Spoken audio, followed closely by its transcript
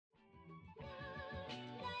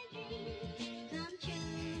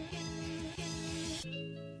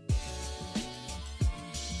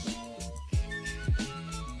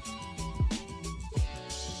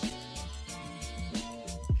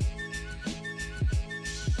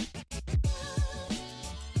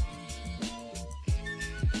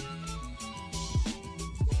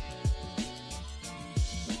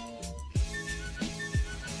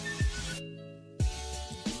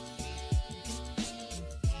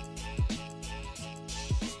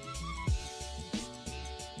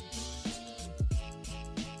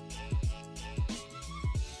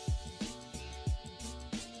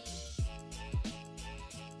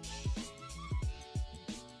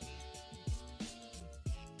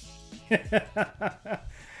Okay,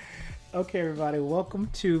 everybody, welcome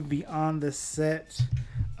to Beyond the Set.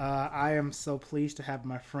 I am so pleased to have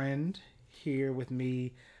my friend here with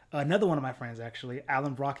me. Another one of my friends, actually,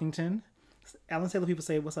 Alan Brockington. Alan, say the people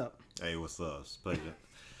say what's up. Hey, what's up? It's a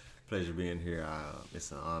pleasure being here.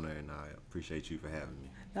 It's an honor, and I appreciate you for having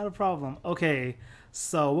me. Not a problem. Okay,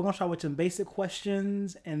 so we're gonna start with some basic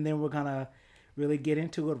questions, and then we're gonna really get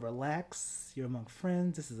into it. Relax. You're among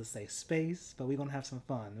friends. This is a safe space, but we're gonna have some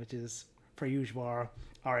fun, which is per usual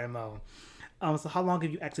our MO. So how long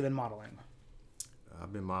have you actually been modeling?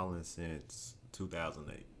 I've been modeling since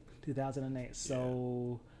 2008. 2008.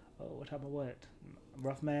 So, what type of what?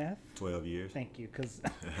 Rough math? 12 years. Thank you, because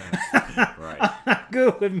Right. I'm not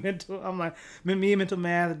good with mental. I'm like, me and mental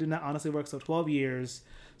math do not honestly work. So 12 years.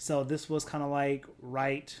 So this was kind of like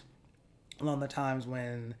right along the times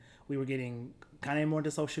when we were getting kind of more into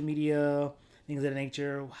social media, things of that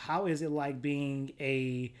nature. How is it like being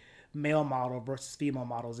a male model versus female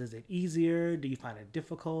models? Is it easier? Do you find it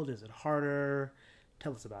difficult? Is it harder?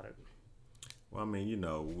 Tell us about it. Well, I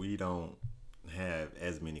mean, we don't have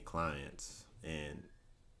as many clients, and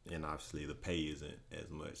obviously the pay isn't as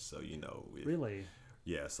much. So Really?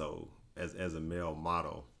 yeah. So as a male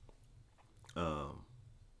model,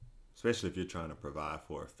 especially if you're trying to provide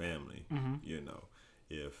for a family,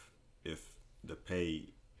 if the pay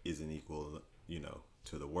isn't equal,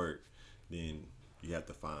 to the work, then you have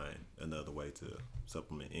to find another way to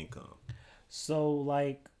supplement income. So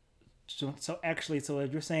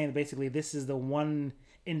you're saying basically this is the one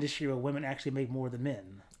industry where women actually make more than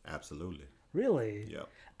men. Absolutely. Really? Yep.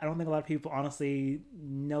 I don't think a lot of people honestly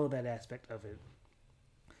know that aspect of it.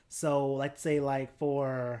 So, let's say, like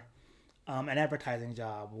for an advertising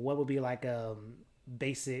job, what would be like a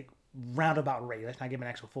basic roundabout rate? Let's not give an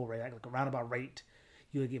actual full rate. Like a roundabout rate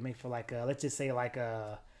you would get made for like let's just say like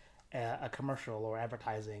a commercial or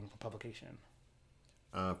advertising for publication.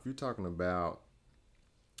 If you're talking about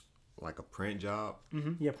like a print job,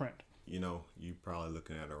 Yeah, print. you probably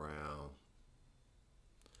looking at around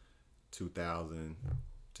 2,000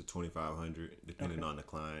 to 2,500, depending on the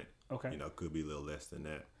client. Okay. Could be a little less than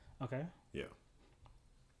that. Okay. Yeah.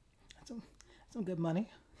 That's some good money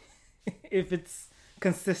if it's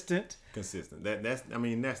consistent. Consistent.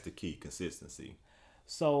 That's the key. Consistency.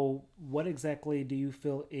 So, what exactly do you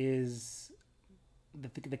feel is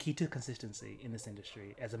the key to consistency in this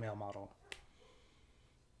industry as a male model?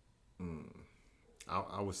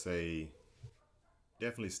 I would say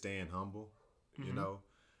definitely staying humble.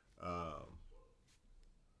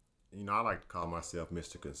 I like to call myself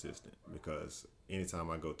Mr. Consistent because anytime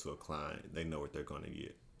I go to a client, they know what they're going to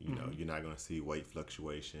get. You're not going to see weight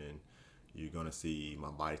fluctuation. You're going to see my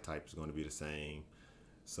body type is going to be the same.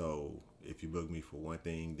 So if you book me for one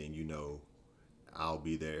thing, then I'll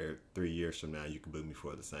be there 3 years from now. You can book me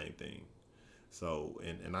for the same thing. So,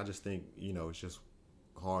 and I just think, it's just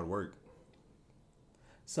hard work.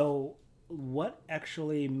 So, what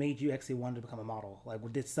actually made you actually want to become a model? Like,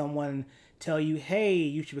 did someone tell you, hey,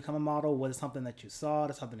 you should become a model? Was it something that you saw?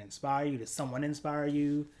 Did something inspire you? Did someone inspire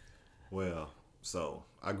you? Well, so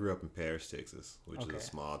I grew up in Paris, Texas, which Okay. is a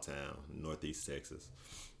small town, northeast Texas.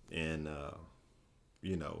 And,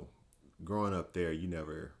 growing up there, you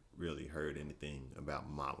never really heard anything about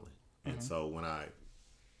modeling. And so when I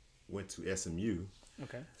went to SMU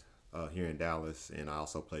Okay. here in Dallas, and I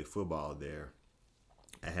also played football there,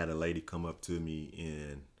 I had a lady come up to me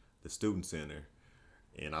in the student center,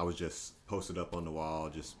 and I was just posted up on the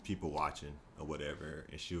wall, just people watching or whatever.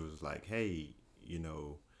 And she was like, hey, you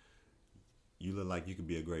look like you could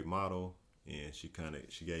be a great model. And she's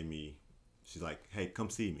like, hey,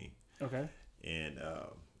 come see me. Okay. And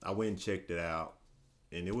I went and checked it out,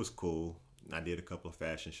 and it was cool. I did a couple of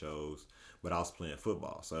fashion shows, but I was playing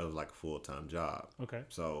football, so it was like a full-time job. Okay.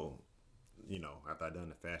 So, after I done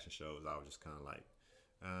the fashion shows, I was just kind of like,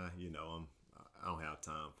 I don't have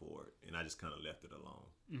time for it, and I just kind of left it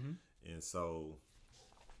alone. And so,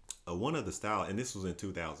 one of the stylists, and this was in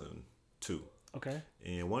 2002. Okay.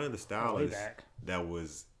 And one of the Way stylists back. that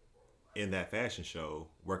was in that fashion show,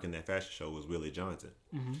 working that fashion show, was Willie Johnson.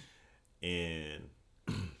 And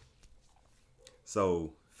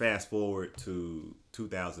so fast forward to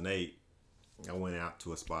 2008, I went out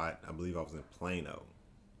to a spot. I believe I was in Plano,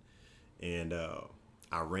 and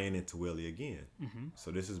I ran into Willie again.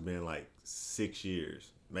 So this has been like 6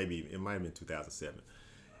 years, maybe it might have been 2007.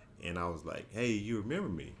 And I was like, "Hey, you remember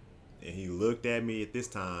me?" And he looked at me. At this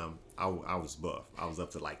time, I was buff. I was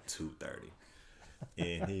up to like 230,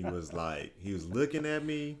 and he was looking at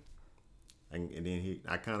me. And then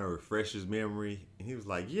I kind of refreshed his memory, and he was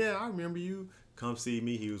like, "Yeah, I remember you. Come see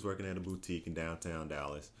me." He was working at a boutique in downtown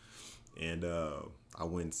Dallas, and I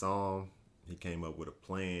went and saw him. He came up with a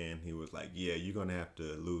plan. He was like, yeah, you're going to have to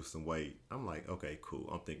lose some weight. I'm like, okay, cool.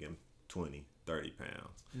 I'm thinking 20, 30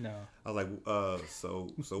 pounds. No. I was like, so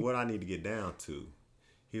what I need to get down to?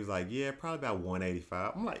 He was like, yeah, probably about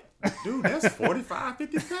 185. I'm like, dude, that's 45,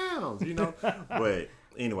 50 pounds, you know? But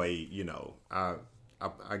anyway, you know, I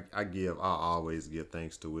always give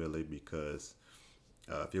thanks to Willie because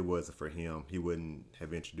if it wasn't for him, he wouldn't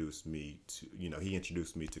have introduced me to, you know, he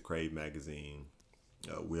introduced me to Crave Magazine,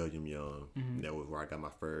 William Young. Mm-hmm. That was where I got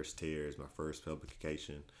my first tears, my first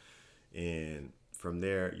publication. And from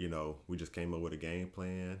there, you know, we just came up with a game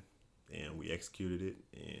plan and we executed it,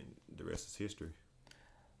 and the rest is history.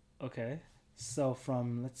 Okay. So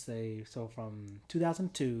from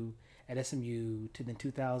 2002 at SMU to then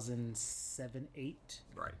 2007-8.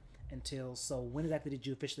 Right. So when exactly did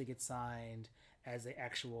you officially get signed as an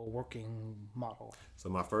actual working model? So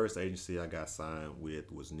my first agency I got signed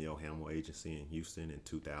with was Neil Hamill Agency in Houston in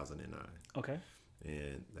 2009. Okay.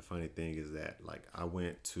 And the funny thing is that, like, I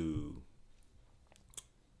went to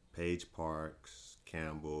Paige Parks,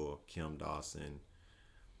 Campbell, Kim Dawson.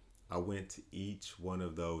 I went to each one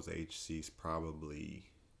of those agencies probably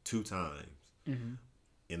 2 times, mm-hmm.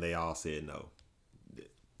 and they all said no.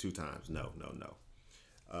 2 times, no.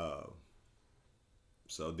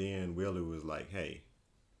 So then Willie was like, hey,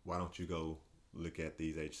 why don't you go look at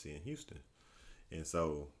these agencies in Houston? And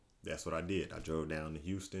so that's what I did. I drove down to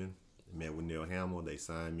Houston, met with Neil Hamill. They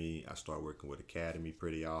signed me. I started working with Academy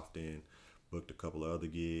pretty often, booked a couple of other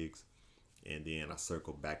gigs, and then I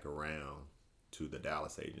circled back around to the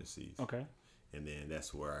Dallas agencies. Okay. And then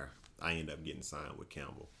that's where I ended up getting signed with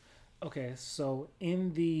Campbell. Okay, so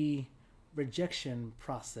in the rejection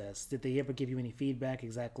process, did they ever give you any feedback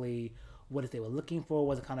exactly what they were looking for?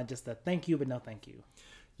 Was it kind of just a thank you, but no thank you?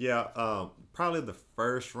 Yeah, probably the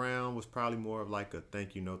first round was probably more of like a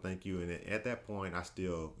thank you, no thank you. And at that point, I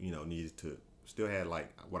still, you know, still had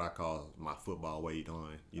like what I call my football weight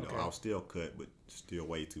on. You know, I was still cut, but still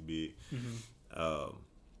way too big. Mm-hmm.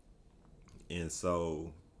 And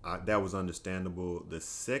so that was understandable. The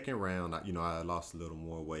second round, you know, I lost a little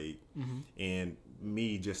more weight. Mm-hmm. And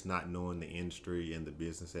me just not knowing the industry and the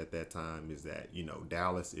business at that time is that, you know,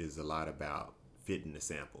 Dallas is a lot about fitting the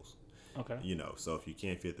samples. Okay. You know, so if you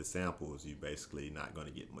can't fit the samples, you're basically not going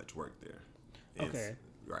to get much work there. Okay.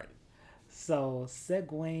 Right. So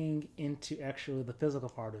segueing into actually the physical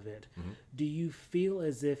part of it, mm-hmm. do you feel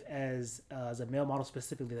as if as a male model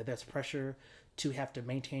specifically that there's pressure to have to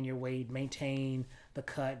maintain your weight, maintain the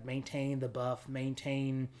cut, maintain the buff,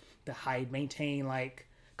 maintain the height, maintain like,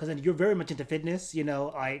 because you're very much into fitness, you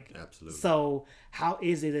know, like. Absolutely. So how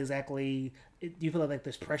is it exactly, do you feel like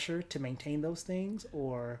there's pressure to maintain those things,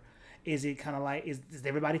 or is it kind of like, does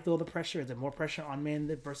everybody feel the pressure? Is there more pressure on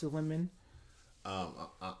men versus women?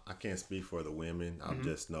 I can't speak for the women. Mm-hmm. I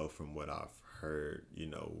just know from what I've heard, you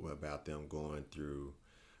know, about them going through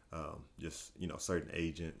just, you know, certain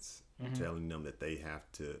agents mm-hmm. telling them that they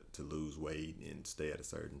have to lose weight and stay at a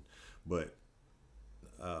certain. But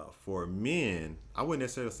for men, I wouldn't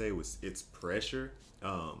necessarily say it's pressure.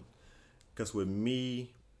 Because with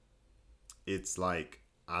me, it's like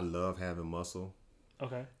I love having muscle.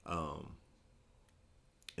 Okay.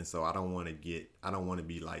 And so I don't want to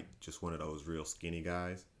be like just one of those real skinny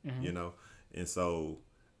guys, mm-hmm. you know? And so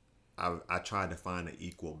I tried to find an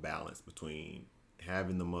equal balance between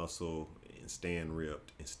having the muscle and staying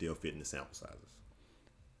ripped and still fitting the sample sizes.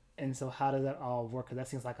 And so how does that all work? Because that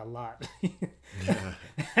seems like a lot.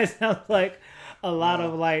 That sounds like a lot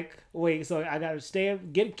of like, wait, so I got to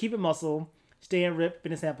keep it muscle, stay in ripped,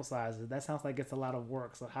 fit in sample sizes. That sounds like it's a lot of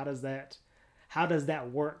work. So how does that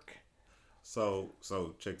work? So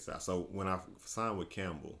check this out. So when I signed with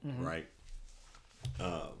Campbell, mm-hmm. right,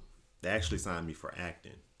 they actually signed me for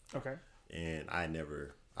acting. Okay. And I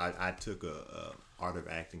took a art of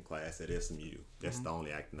acting class at SMU. That's mm-hmm. the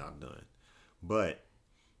only acting I've done. But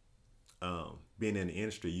being in the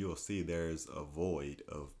industry, you'll see there's a void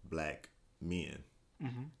of black men,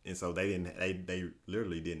 mm-hmm. and so they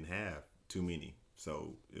literally didn't have too many.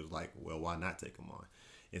 So it was like, well, why not take them on?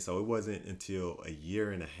 And so it wasn't until a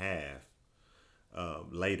year and a half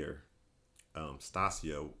later,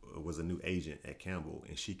 Stasia was a new agent at Campbell,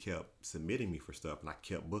 and she kept submitting me for stuff, and I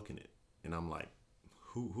kept booking it. And I'm like,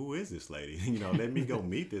 who is this lady? You know, let me go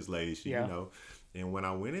meet this lady. She, yeah. You know, and when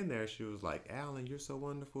I went in there, she was like, Alan, you're so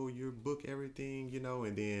wonderful. You book everything, you know.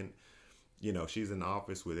 And then, you know, she's in the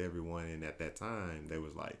office with everyone, and at that time, they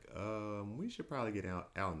was like, we should probably get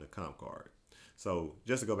Alan the comp card. So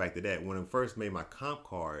just to go back to that, when I first made my comp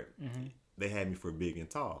card, mm-hmm. they had me for big and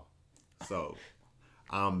tall. So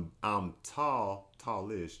I'm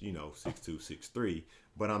tallish, you know, 6'2", 6'3",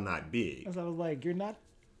 but I'm not big. So I was like, you're not.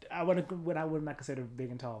 I would not consider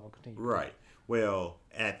big and tall. Will continue. Right. Well,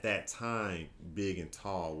 at that time, big and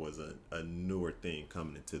tall was a newer thing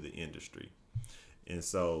coming into the industry, and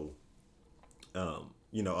so, a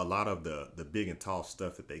lot of the big and tall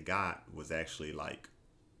stuff that they got was actually like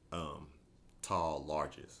tall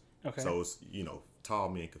larges. Okay. So it's tall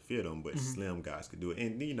men could fit them, but slim guys could do it,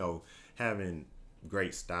 and having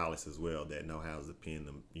great stylists as well that know how to pin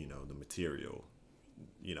them. The material,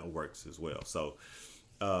 works as well. So,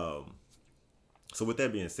 so with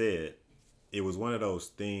that being said, it was one of those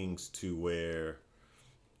things to where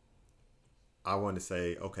I wanted to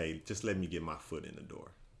say, okay, just let me get my foot in the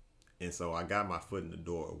door. And so I got my foot in the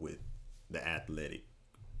door with the athletic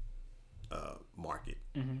market,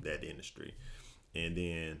 that industry. And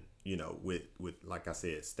then, with like I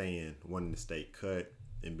said, wanting to stay cut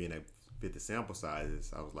and being able to fit the sample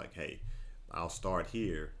sizes, I was like, hey, I'll start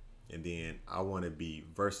here. And then I want to be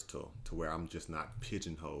versatile to where I'm just not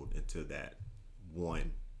pigeonholed into that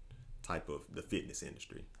one type of the fitness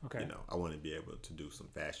industry. Okay. I want to be able to do some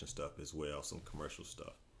fashion stuff as well, some commercial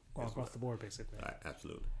stuff. All across the board, basically.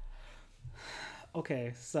 Absolutely.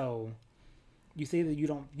 Okay, so you say that you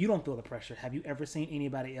don't feel the pressure. Have you ever seen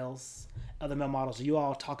anybody else, other male models? Do you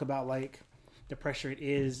all talk about like the pressure it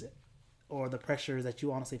is, or the pressure that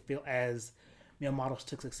you honestly feel as male models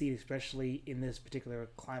to succeed, especially in this particular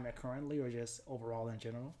climate currently, or just overall in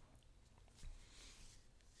general?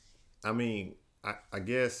 I mean, I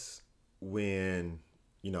guess when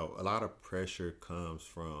a lot of pressure comes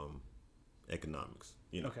from economics.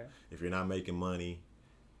 Okay. If you're not making money,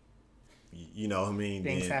 what I mean,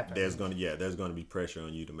 things then happen. there's gonna be pressure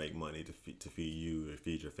on you to make money to feed you or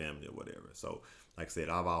feed your family or whatever. So, like I said,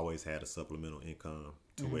 I've always had a supplemental income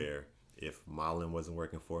to where if modeling wasn't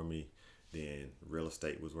working for me, then real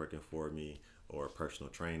estate was working for me, or personal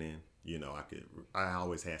training. I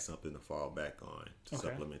always had something to fall back on to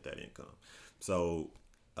supplement that income. So,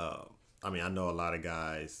 I know a lot of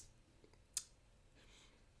guys.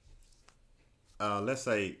 Let's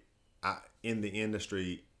say, in the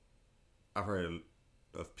industry, I've heard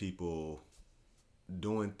of people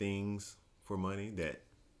doing things for money that,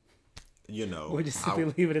 We'll just simply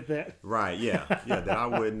leave it at that. Right? Yeah, that I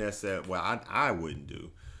wouldn't necessarily. Well, I wouldn't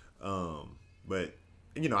do. But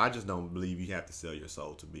I just don't believe you have to sell your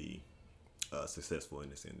soul to be successful in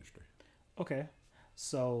this industry. Okay.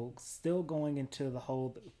 So still going into the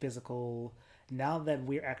whole physical, now that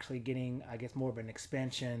we're actually getting, I guess, more of an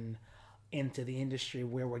expansion into the industry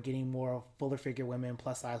where we're getting more fuller figure women,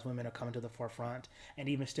 plus size women are coming to the forefront, and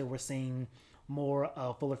even still we're seeing more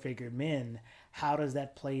fuller figured men. How does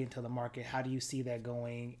that play into the market? How do you see that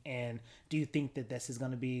going? And do you think that this is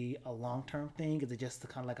going to be a long-term thing? Is it just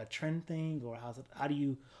kind of like a trend thing, or how do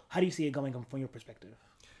you see it going from your perspective?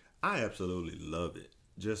 I absolutely love it,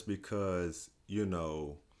 just because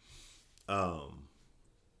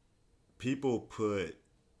people put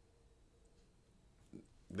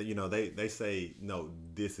they say, no,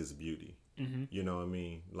 this is beauty. You know what I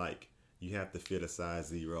mean? Like, you have to fit a size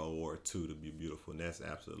 0 or 2 to be beautiful, and that's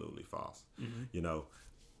absolutely false.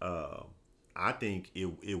 I think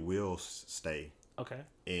it will stay. Okay.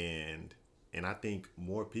 And I think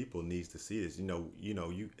more people needs to see this.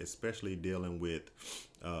 You especially dealing with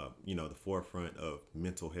the forefront of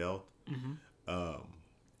mental health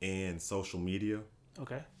and social media.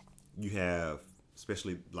 Okay. You have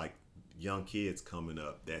especially like young kids coming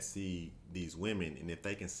up that see these women, and if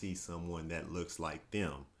they can see someone that looks like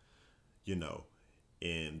them,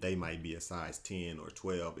 and they might be a size 10 or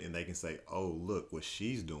 12, and they can say, oh, look what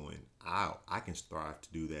she's doing, I can strive to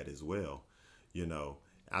do that as well.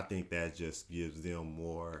 I think that just gives them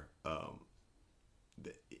more,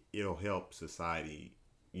 it'll help society,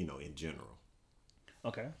 in general.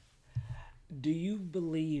 Okay. Do you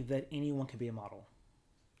believe that anyone can be a model?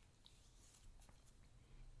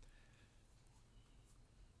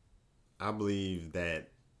 I believe that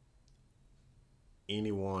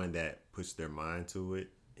anyone that puts their mind to it,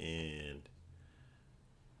 and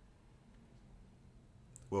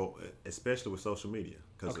well, especially with social media,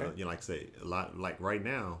 because like I say, a lot, like right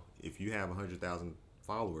now, if you have 100,000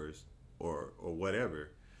 followers or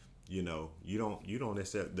whatever, you don't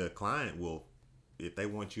necessarily, the client will, if they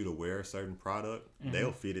want you to wear a certain product,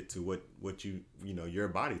 they'll fit it to what your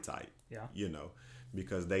body type. Yeah.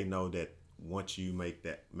 Because they know that once you make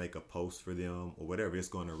a post for them or whatever, it's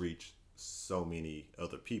going to reach so many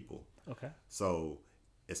other people. Okay. So,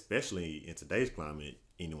 especially in today's climate,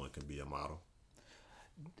 anyone can be a model.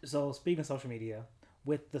 So, speaking of social media,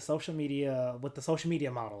 with the social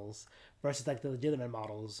media models versus like the legitimate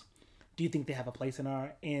models, do you think they have a place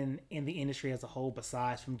in the industry as a whole,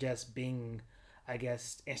 besides from just being, I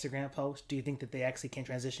guess, Instagram posts, do you think that they actually can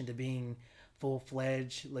transition to being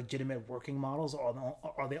full-fledged, legitimate working models, or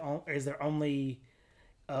is there only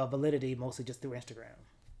validity mostly just through Instagram?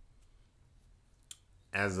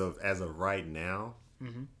 As of right now,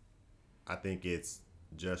 I think it's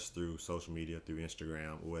just through social media, through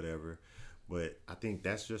Instagram, or whatever. But I think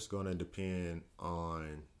that's just going to depend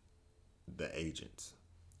on the agents.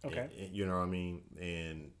 Okay. You know what I mean,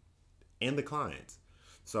 and the clients.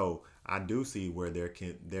 So I do see where there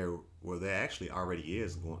actually already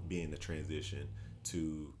is being the transition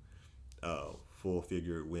to full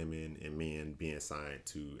figure women and men being signed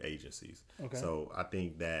to agencies. Okay. So I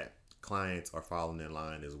think that clients are falling in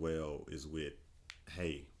line as well is with,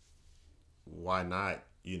 hey, why not?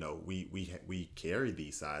 You know, we carry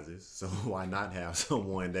these sizes, so why not have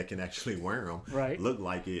someone that can actually wear them, Right. look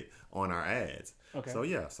like it on our ads? Okay. So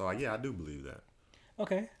yeah, I do believe that.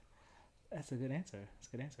 Okay. That's a good answer. That's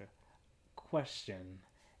a good answer. Question.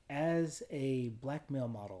 As a black male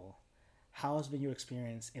model, how has been your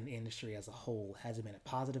experience in the industry as a whole? Has it been a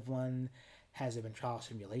positive one? Has it been trials,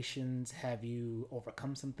 tribulations? Have you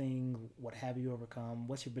overcome something? What have you overcome?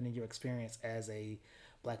 What's been your experience as a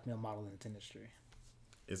black male model in this industry?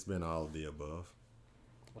 It's been all of the above.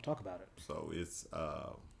 We'll talk about it. So it's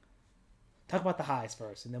Talk about the highs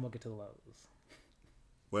first, and then we'll get to the lows.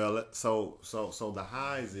 well, so the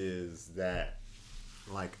highs is that,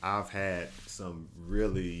 like, I've had some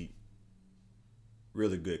really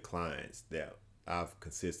really good clients that I've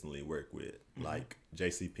consistently worked with, like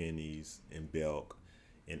J.C. Penney's and Belk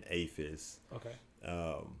and Aphis. Okay.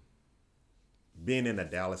 Being in the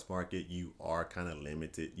Dallas market, you are kind of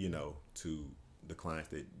limited, to the clients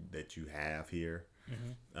that you have here.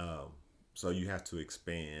 So you have to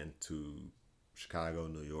expand to Chicago,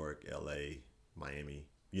 New York, LA, Miami,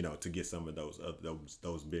 to get some of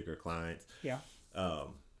those bigger clients. Yeah.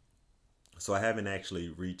 So I haven't actually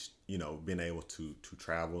reached, been able to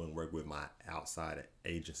travel and work with my outside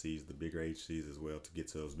agencies, the bigger agencies as well, to get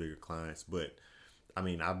to those bigger clients. But I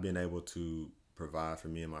mean, I've been able to provide for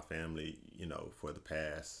me and my family, for the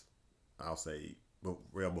past, I'll say,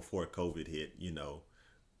 before COVID hit,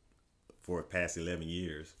 for the past 11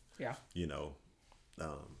 years. Yeah.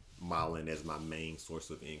 Modeling as my main source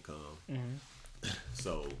of income.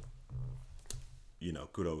 So,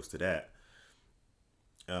 kudos to that.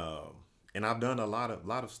 And I've done a lot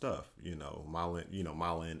of stuff,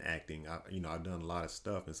 modeling, acting. I've done a lot of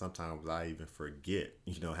stuff, and sometimes I even forget,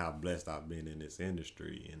 how blessed I've been in this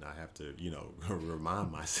industry, and I have to,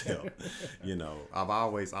 remind myself, I've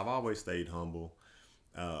always stayed humble.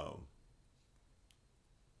 I've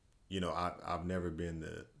never been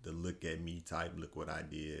the look at me type, look what I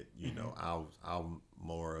did. I'm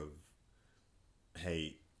more of,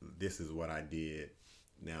 hey, this is what I did.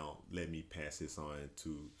 Now let me pass this on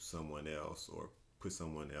to someone else, or put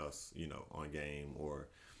someone else, on game, or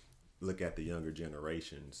look at the younger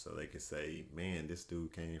generation so they can say, man, this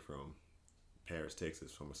dude came from Paris,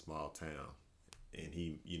 Texas, from a small town, and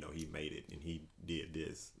he made it, and he did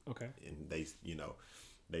this. Okay. And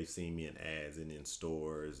they've seen me in ads and in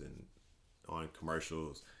stores and on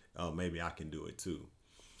commercials. Oh, maybe I can do it too.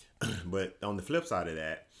 But on the flip side of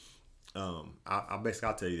that, I'll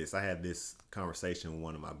tell you this. I had this conversation with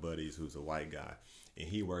one of my buddies who's a white guy, and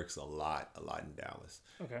he works a lot in Dallas.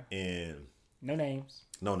 Okay. And no names.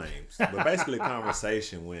 But basically the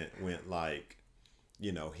conversation went like,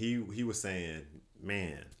 he was saying,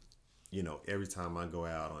 man, every time I go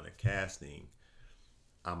out on a casting,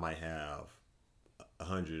 I might have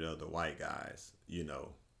 100 other white guys,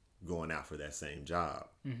 going out for that same job.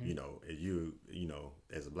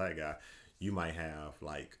 As a black guy, you might have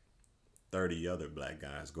like 30 other black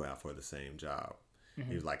guys go out for the same job.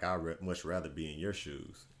 He was like, I'd much rather be in your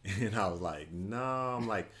shoes. And I was like, no. I'm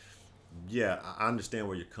like, yeah, I understand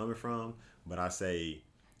where you're coming from, but I say,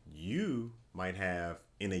 you might have,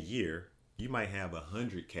 in a year, you might have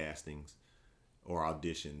 100 castings or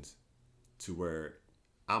auditions, to where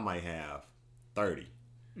I might have 30.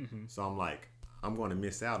 So I'm like, I'm going to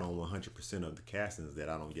miss out on 100% of the castings that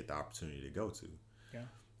I don't get the opportunity to go to. Yeah.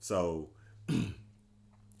 So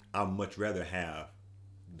I'd much rather have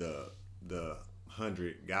the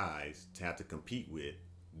 100 guys to have to compete with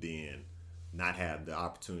than not have the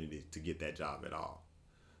opportunity to get that job at all.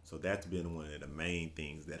 So that's been one of the main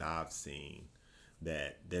things that I've seen,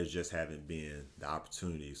 that there's just haven't been the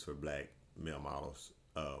opportunities for black male models,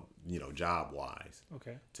 job wise.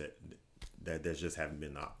 Okay. That there just haven't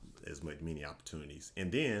been as many opportunities.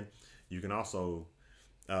 And then you can also,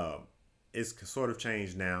 it's sort of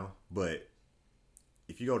changed now, but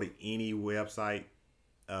if you go to any website,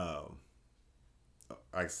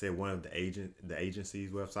 like I said, one of the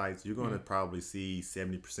agency's websites, you're going to probably see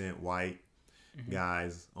 70% white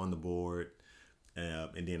guys on the board,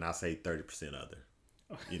 and then I say 30% other.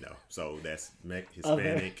 So that's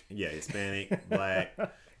Hispanic, Hispanic, Black,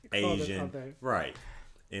 Asian, right?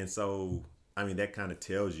 And so, I mean, that kind of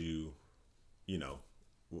tells you,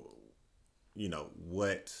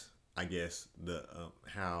 what I guess the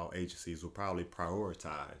how agencies will probably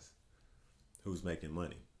prioritize who's making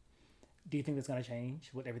money. Do you think that's going to change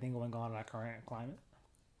with everything going on in our current climate?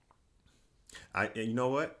 You know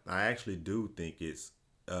what? I actually do think it's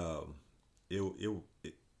they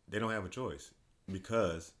don't have a choice,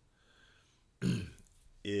 because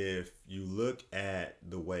if you look at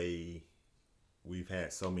the way we've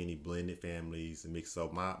had so many blended families and mixed, so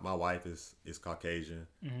my wife is Caucasian,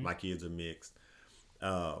 my kids are mixed,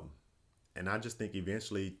 and I just think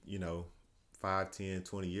eventually, 5, 10,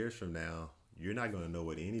 20 years from now, you're not going to know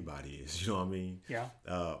what anybody is. You know what I mean? Yeah.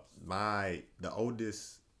 The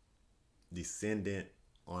oldest descendant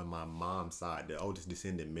on my mom's side, the oldest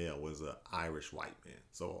descendant male, was an Irish white man.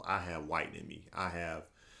 So I have white in me. I have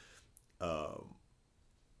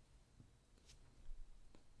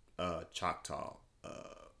Choctaw,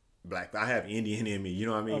 Black. I have Indian in me. You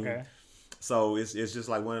know what I mean? Okay. So it's just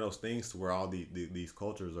like one of those things to where all these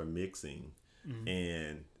cultures are mixing,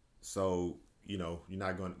 and so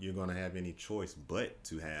you're gonna have any choice but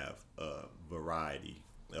to have a variety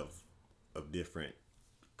of different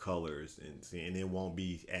colors, and it won't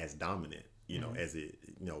be as dominant, as it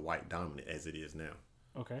white dominant as it is now.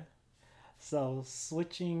 Okay. So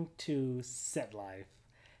switching to set life,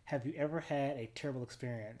 have you ever had a terrible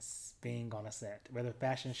experience being on a set, whether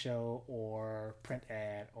fashion show or print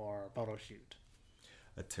ad or photo shoot?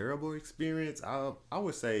 A terrible experience? I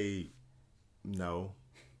would say no.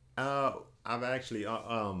 I've actually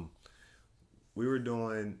we were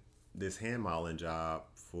doing this hand modeling job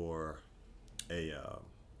for a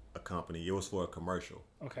company. It was for a commercial.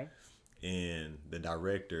 Okay. And the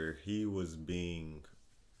director, he was being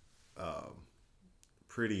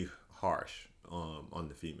pretty harsh on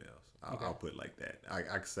the females. I'll put it like that. I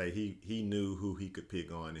could say he knew who he could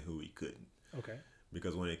pick on and who he couldn't. Okay.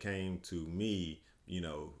 Because when it came to me,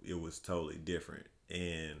 it was totally different.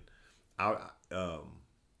 And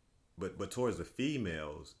but towards the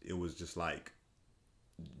females, it was just like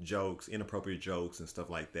jokes, inappropriate jokes and stuff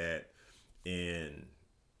like that. And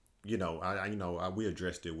we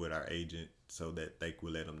addressed it with our agent so that they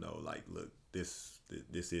would let them know, like, look, this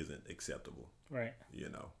isn't acceptable. Right.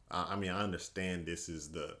 I mean, I understand this is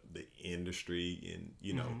the industry, and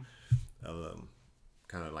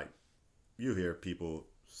kind of like you hear people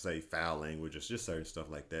say foul language or just certain stuff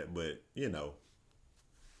like that, but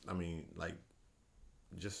I mean, like,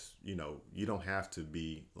 just you don't have to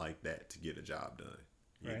be like that to get a job done.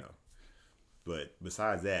 Right. But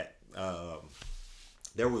besides that,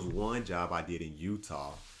 there was one job I did in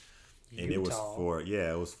Utah. And it was for a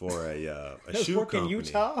shoe company. In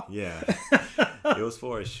Utah? Yeah. It was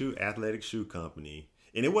for a athletic shoe company.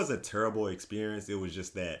 And it wasn't a terrible experience. It was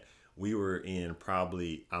just that we were in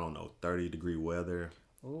probably, 30-degree weather.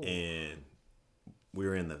 Ooh. And we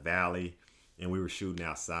were in the valley, and we were shooting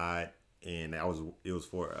outside, and it was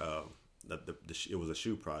for it was a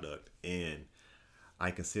shoe product, and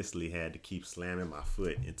I consistently had to keep slamming my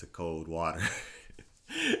foot into cold water.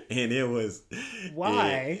 And it was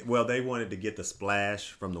why? Well, they wanted to get the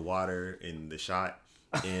splash from the water in the shot,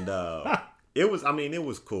 and it was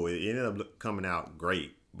cool. It ended up coming out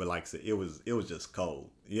great, but like I said, it was just cold,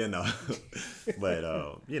 But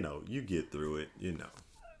you get through it,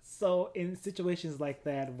 So in situations like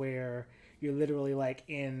that where you're literally like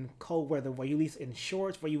in cold weather, were you at least in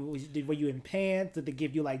shorts? Were you in pants? Did they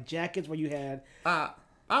give you like jackets? Where you had? I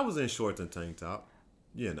was in shorts and tank top,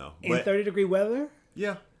 In 30-degree weather.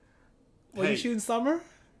 Yeah. Were you shooting summer?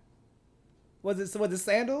 Was it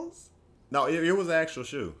sandals? No, it was an actual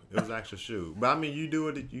shoe. It was an actual shoe. But I mean, you do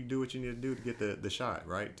what you need to do to get the shot,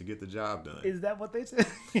 right? To get the job done. Is that what they said?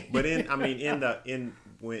 But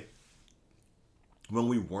when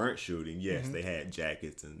we weren't shooting, yes, they had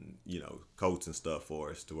jackets and coats and stuff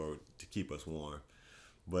for us to keep us warm.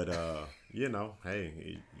 But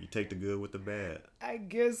hey, you take the good with the bad. I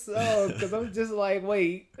guess so, because I'm just like,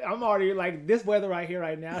 wait, I'm already like, this weather right here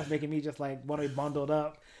right now is making me just like want to be bundled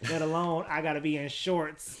up. Let alone I gotta be in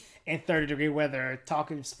shorts in 30-degree weather,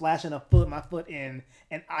 splashing my foot in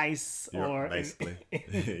ice or basically,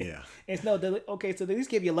 yeah. It's no okay. So they just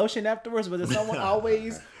give you lotion afterwards, but does someone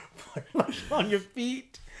always put lotion on your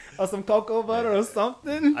feet or some cocoa butter or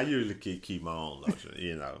something? I usually keep my own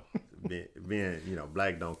lotion, being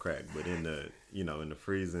black don't crack, but in the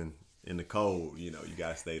freezing in the cold, you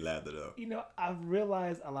gotta stay lathered up. I've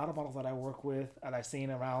realized a lot of models that I work with and I've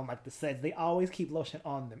seen around like the sets, they always keep lotion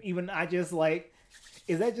on them. Even I just like,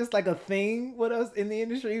 is that just like a thing with us in the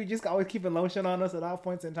industry? You just always keeping lotion on us at all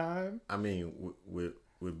points in time? I mean, with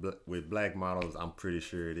black models, I'm pretty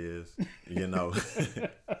sure it is,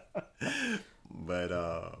 but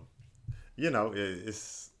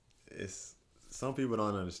it's some people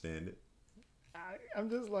don't understand it. I'm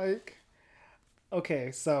just like,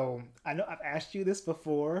 okay, so I know I've asked you this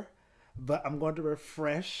before, but I'm going to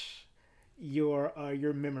refresh your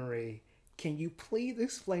memory. Can you please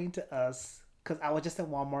explain to us? Because I was just at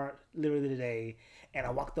Walmart literally today, and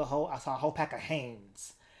I saw a whole pack of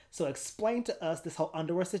Hanes. So explain to us this whole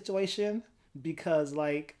underwear situation, because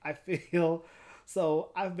like I feel,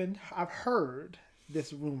 so I've heard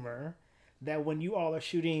this rumor that when you all are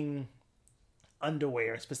shooting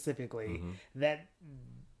underwear specifically, that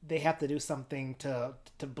they have to do something to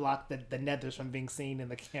block the nethers from being seen in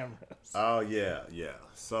the cameras. Oh yeah.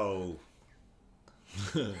 So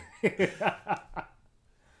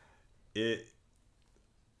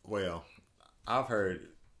I've heard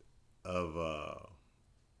of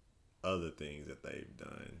other things that they've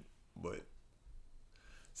done, but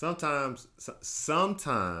sometimes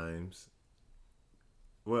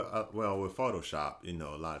with Photoshop,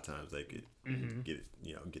 a lot of times they could get it,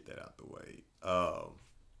 get that out the way.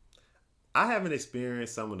 I haven't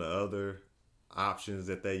experienced some of the other options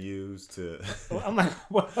that they use to. I'm like,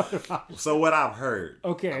 what other options? So what I've heard,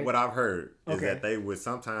 what I've heard is that they would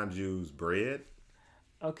sometimes use bread.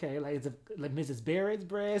 Okay, like Mrs. Barrett's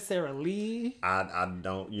bread, Sara Lee. I don't,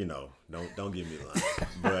 don't give me line.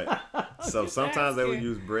 But so sometimes they would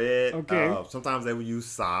use bread. Okay. Sometimes they would use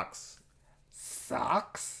socks.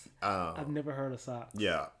 Socks? I've never heard of socks.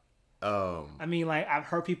 Yeah. I mean, like I've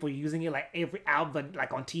heard people using it like every album,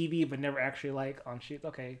 like on TV, but never actually like on shit.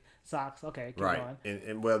 Okay, socks. Okay, keep right. going.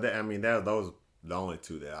 And those are the only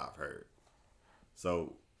two that I've heard.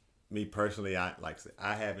 So, me personally, I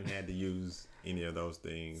haven't had to use any of those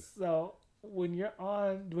things. So when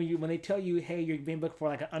they tell you, hey, you're being booked for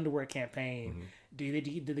like an underwear campaign, do they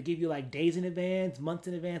give you like days in advance, months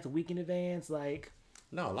in advance, a week in advance, like?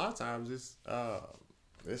 No, a lot of times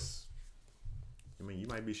it's. I mean, you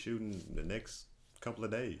might be shooting the next couple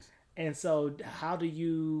of days. And so, how do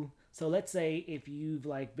you? So let's say if you've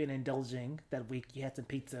like been indulging that week, you had some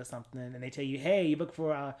pizza or something, and they tell you, hey, you booked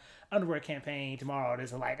for a underwear campaign tomorrow.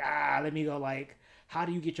 This is like, let me go. Like, how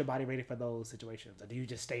do you get your body ready for those situations, or do you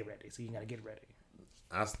just stay ready? So you gotta get ready.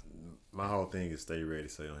 My whole thing is stay ready,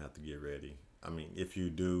 so you don't have to get ready. I mean, if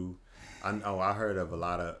you do, I heard of a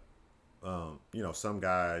lot of, some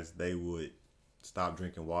guys, they would stop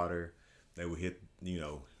drinking water. They would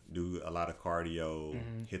do a lot of cardio,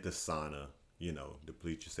 hit the sauna,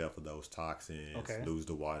 deplete yourself of those toxins, lose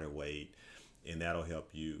the water weight, and that'll help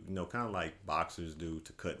you, kind of like boxers do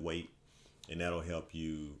to cut weight, and that'll help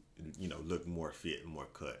you, look more fit and more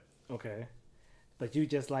cut. Okay. But you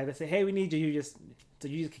just like, let's say, hey, we need you. You just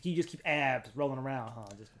keep abs rolling around, huh?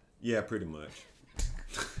 Yeah, pretty much.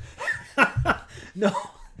 No,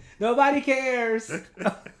 nobody cares.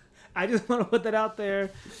 I just want to put that out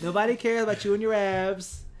there. Nobody cares about you and your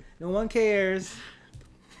abs. No one cares.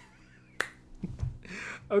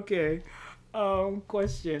 Okay.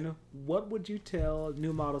 Question. What would you tell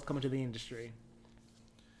new models coming to the industry?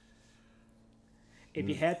 If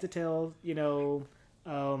you had to tell,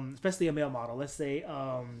 especially a male model, let's say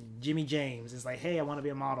Jimmy James is like, hey, I want to be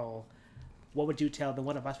a model. What would you tell them?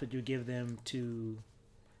 What advice would you give them to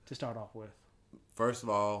start off with? First of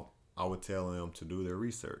all, I would tell them to do their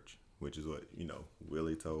research, which is what,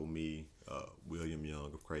 Willie told me. William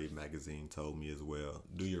Young of Crave Magazine told me as well.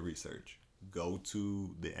 Do your research. Go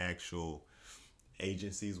to the actual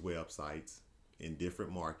agency's websites in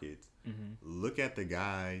different markets. Look at the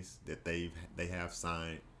guys that they have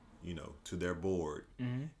signed, to their board,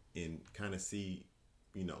 and kind of see,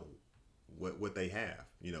 what they have,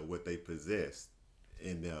 what they possess,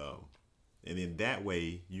 and in that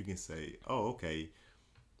way you can say, oh, okay.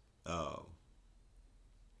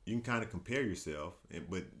 You can kind of compare yourself,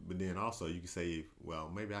 but then also you can say, well,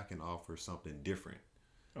 maybe I can offer something different.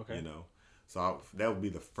 Okay. So that would be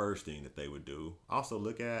the first thing that they would do. Also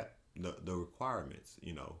look at the requirements.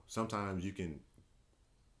 Sometimes you can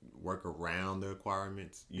work around the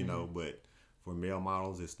requirements, but for male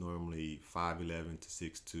models, it's normally 5'11" to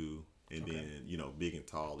 6'2", and then, big and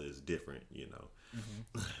tall is different,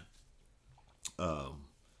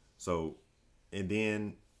 So, and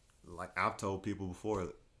then, like I've told people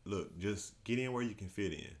before, look, just get in where you can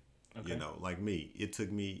fit in. Okay. Like me, it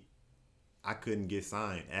took me, I couldn't get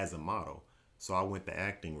signed as a model. So I went the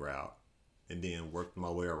acting route, and then worked my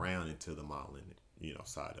way around into the modeling,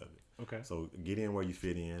 side of it. Okay. So get in where you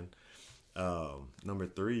fit in. Number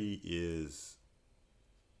 3 is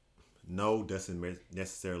no doesn't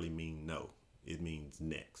necessarily mean no. It means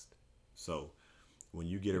next. So when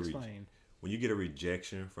you get when you get a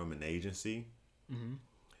rejection from an agency, Mm-hmm.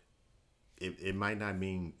 it might not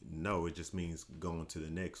mean no. It just means going to the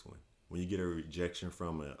next one. When you get a rejection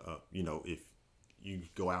from if you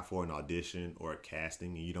go out for an audition or a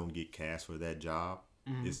casting and you don't get cast for that job,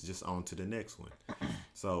 it's just on to the next one.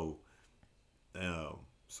 So,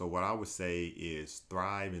 so what I would say is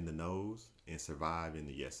thrive in the no's and survive in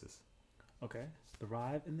the yeses. Okay.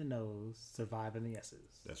 Thrive in the no's, survive in the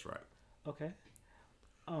yeses. That's right. Okay.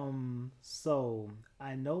 So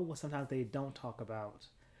I know what sometimes they don't talk about,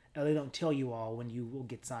 or they don't tell you all when you will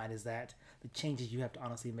get signed, is that the changes you have to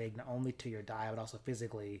honestly make not only to your diet but also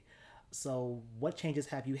physically. So what changes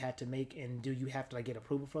have you had to make, and do you have to get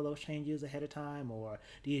approval for those changes ahead of time, or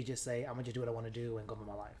do you just say, I'm gonna just do what I want to do and go with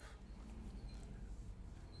my life?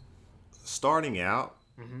 Starting out,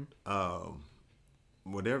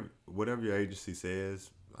 whatever your agency says,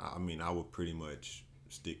 I mean, I would pretty much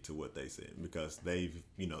stick to what they said, because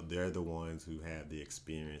they're the ones who have the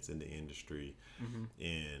experience in the industry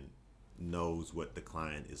and knows what the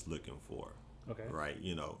client is looking for. Okay. Right.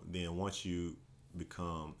 Then once you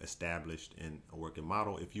become established in a working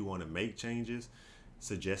model, if you want to make changes,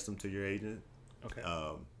 suggest them to your agent. Okay.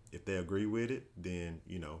 If they agree with it, then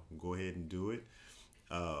go ahead and do it.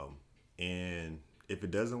 And if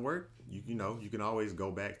it doesn't work, you can always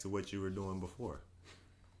go back to what you were doing before.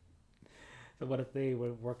 So what if they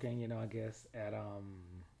were working, I guess at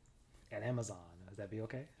Amazon? Does that be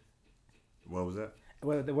okay? What was that?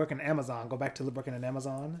 Well, they work in Amazon. Go back to working at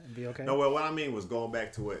Amazon and be okay? No, well, what I mean was going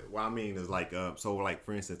back to what I mean is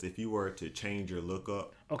for instance, if you were to change your look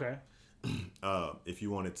up, okay, if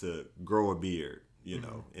you wanted to grow a beard,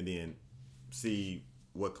 and then see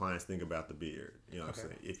what clients think about the beard, what I'm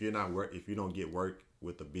saying? If you don't get work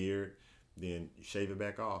with the beard, then you shave it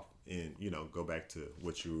back off and go back to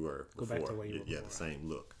what you were before. Go back to where you were before. The same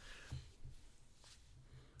look.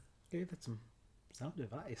 Okay, that's some sound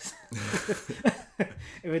advice.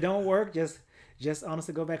 If it don't work, just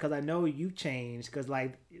honestly go back, because I know you changed, because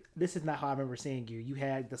this is not how I remember seeing you. You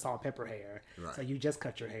had the salt and pepper hair, right. So you just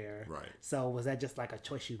cut your hair, right? So was that just a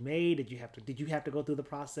choice you made? Did you have to go through the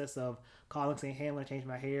process of calling saying, hey, I'm gonna change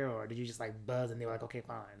my hair, or did you just buzz and they were like, okay,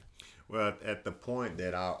 fine? Well, at the point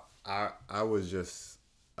that I was just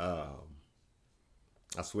I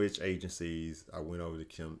switched agencies. I went over to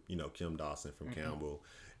Kim Dawson from Campbell,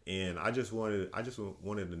 and I just wanted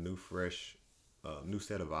a new, fresh, new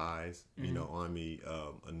set of eyes, on me,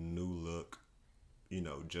 a new look,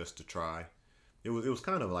 just to try. It was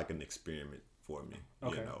kind of like an experiment for me,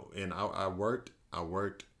 And I worked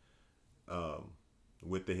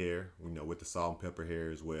with the hair, with the salt and pepper hair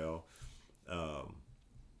as well,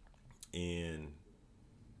 and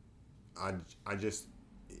I just.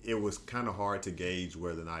 It was kind of hard to gauge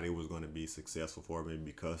whether or not it was going to be successful for me,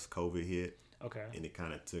 because COVID hit. Okay. And it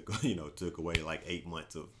kind of took away 8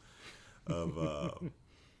 months of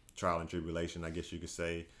trial and tribulation, I guess you could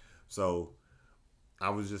say. So I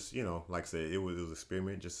was just, like I said, it was an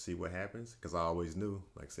experiment just to see what happens, because I always knew,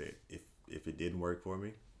 like I said, if it didn't work for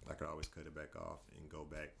me, I could always cut it back off and go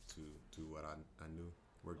back to what I knew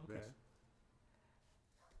worked best.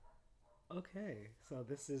 Okay. So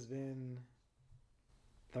this has been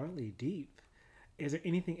thoroughly deep. Is there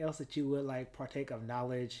anything else that you would partake of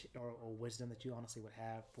knowledge or wisdom that you honestly would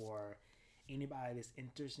have for anybody that's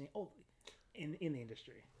interested in the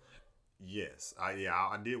industry? Yes,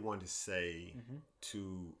 I did want to say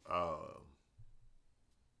to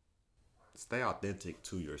stay authentic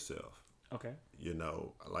to yourself. Okay.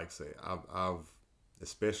 Like I say, I've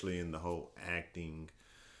especially in the whole acting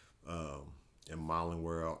and modeling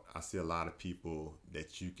world, I see a lot of people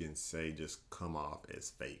that you can say just come off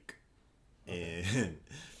as fake, and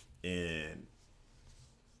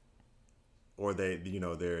or they're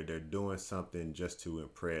doing something just to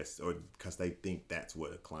impress, or because they think that's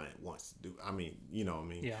what a client wants to do. I mean,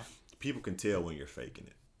 Yeah. People can tell when you're faking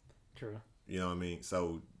it. True. You know what I mean?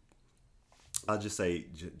 So I'll just say,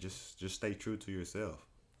 just stay true to yourself.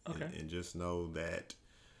 Okay. And just know that,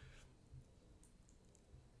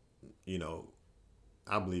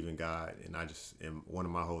 I believe in God, and and one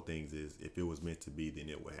of my whole things is, if it was meant to be, then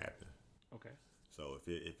it would happen. Okay. So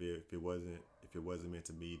if it wasn't meant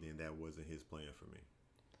to be, then that wasn't His plan for me.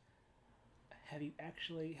 Have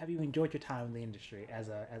you enjoyed your time in the industry as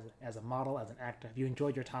a model, as an actor? Have you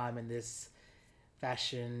enjoyed your time in this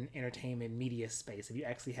fashion, entertainment, media space? Have you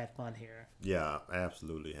actually had fun here? Yeah, I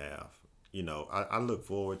absolutely have. I look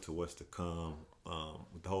forward to what's to come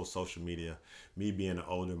with the whole social media. Me being an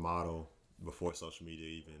older model before social media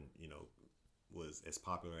even, was as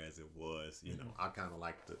popular as it was. I kind of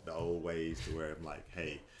like the old ways to where I'm like,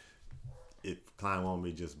 hey, if client want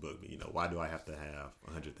me, just book me. Why do I have to have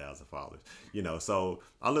 100,000 followers? So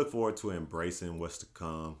I look forward to embracing what's to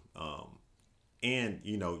come. And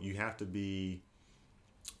you have to be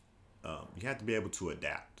able to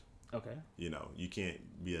adapt. Okay. You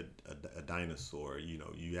can't be a dinosaur.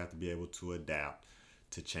 You have to be able to adapt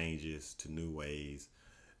to changes, to new ways,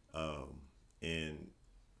 and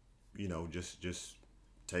just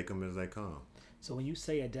take them as they come. So when you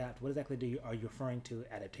say adapt, what exactly are you referring to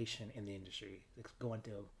adaptation in the industry? What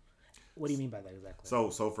do you mean by that exactly? So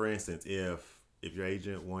for instance, if your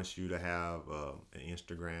agent wants you to have an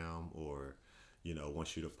Instagram, or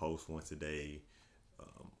wants you to post once a day,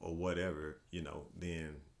 or whatever,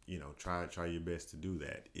 then try your best to do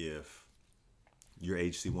that. If your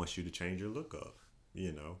agency wants you to change your look up,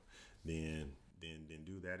 then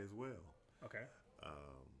do that as well. Okay.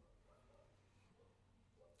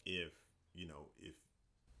 If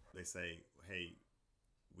they say, hey,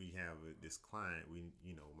 we have this client, we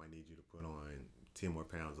might need you to put on 10 more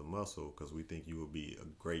pounds of muscle because we think you will be a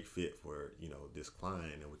great fit for this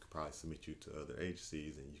client, and we could probably submit you to other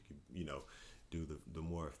agencies, and you could do the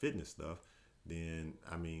more fitness stuff. Then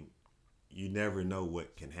you never know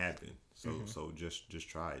what can happen. So so just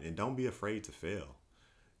try it, and don't be afraid to fail.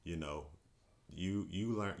 You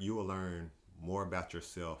will learn more about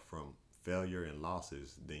yourself from failure and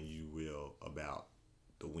losses than you will about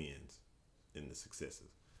the wins and the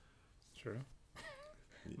successes. True.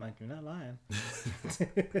 Mike, you're not lying.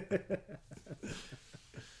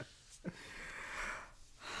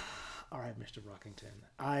 All right, Mr. Brockington.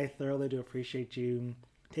 I thoroughly do appreciate you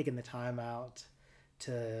taking the time out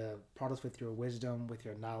to part us with your wisdom, with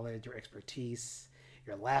your knowledge, your expertise,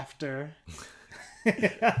 your laughter,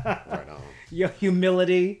 Right on. your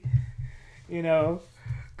humility,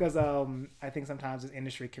 because I think sometimes this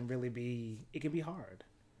industry can really be hard.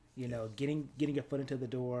 Getting your foot into the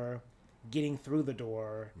door, getting through the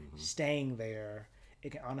door, staying there.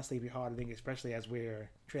 It can honestly be hard, I think, especially as we're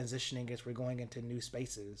transitioning, as we're going into new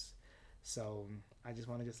spaces. So I just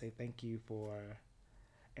want to say thank you for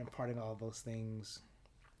imparting all those things.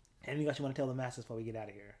 Anything else you want to tell the masses before we get out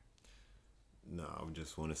of here? No, I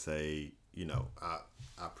just want to say, I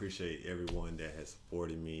appreciate everyone that has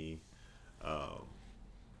supported me. I've,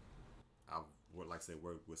 like I said,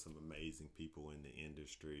 worked with some amazing people in the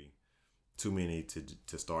industry. Too many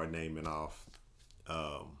to start naming off.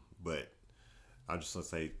 But I just want to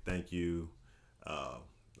say thank you.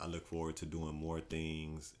 I look forward to doing more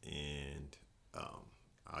things, and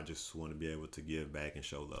I just want to be able to give back and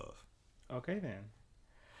show love. Okay, then.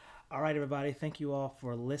 All right, everybody. Thank you all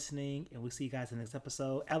for listening, and we'll see you guys in the next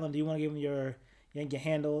episode. Alan, do you want to give them your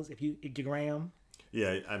handles? If your gram?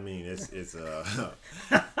 Yeah, it's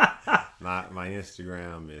my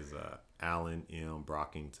Instagram is Alan M.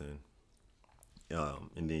 Brockington,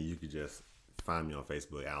 and then you could just find me on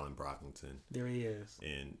Facebook, Alan Brockington. There he is.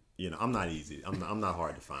 And I'm not easy. I'm not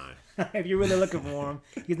hard to find. If you're really looking for him,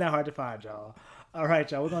 he's not hard to find, y'all. All right,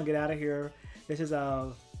 y'all. We're gonna get out of here. This is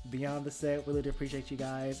Beyond the Set. Really do appreciate you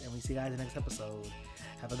guys, and we see you guys in the next episode.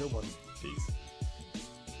 Have a good one. Peace.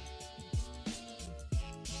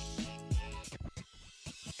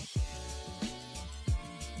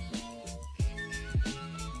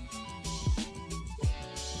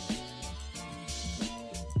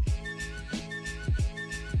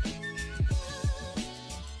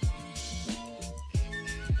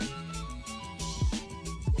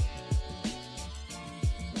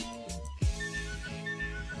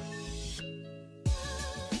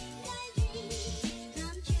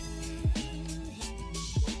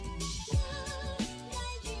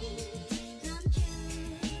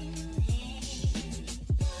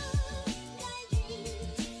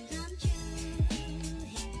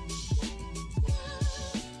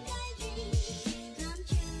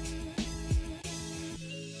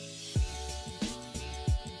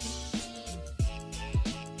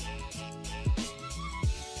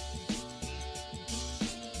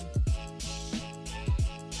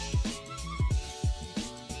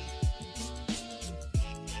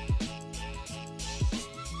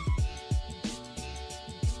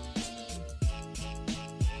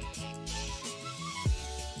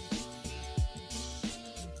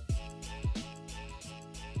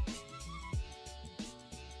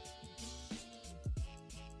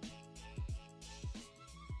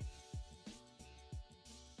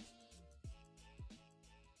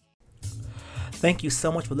 Thank you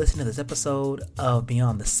so much for listening to this episode of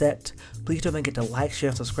Beyond the Set. Please don't forget to like, share,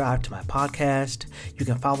 and subscribe to my podcast. You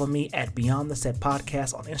can follow me at Beyond the Set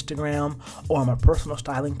Podcast on Instagram or on my personal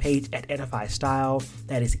styling page at Edify Style.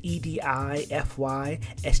 That is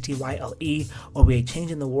EDIFYSTYLE, where we are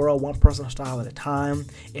changing the world one personal style at a time.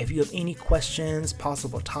 If you have any questions,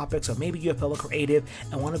 possible topics, or maybe you're a fellow creative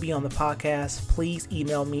and want to be on the podcast, please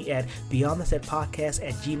email me at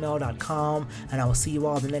beyondthesetpodcast@gmail.com, and I will see you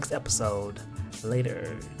all in the next episode.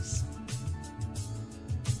 Laters.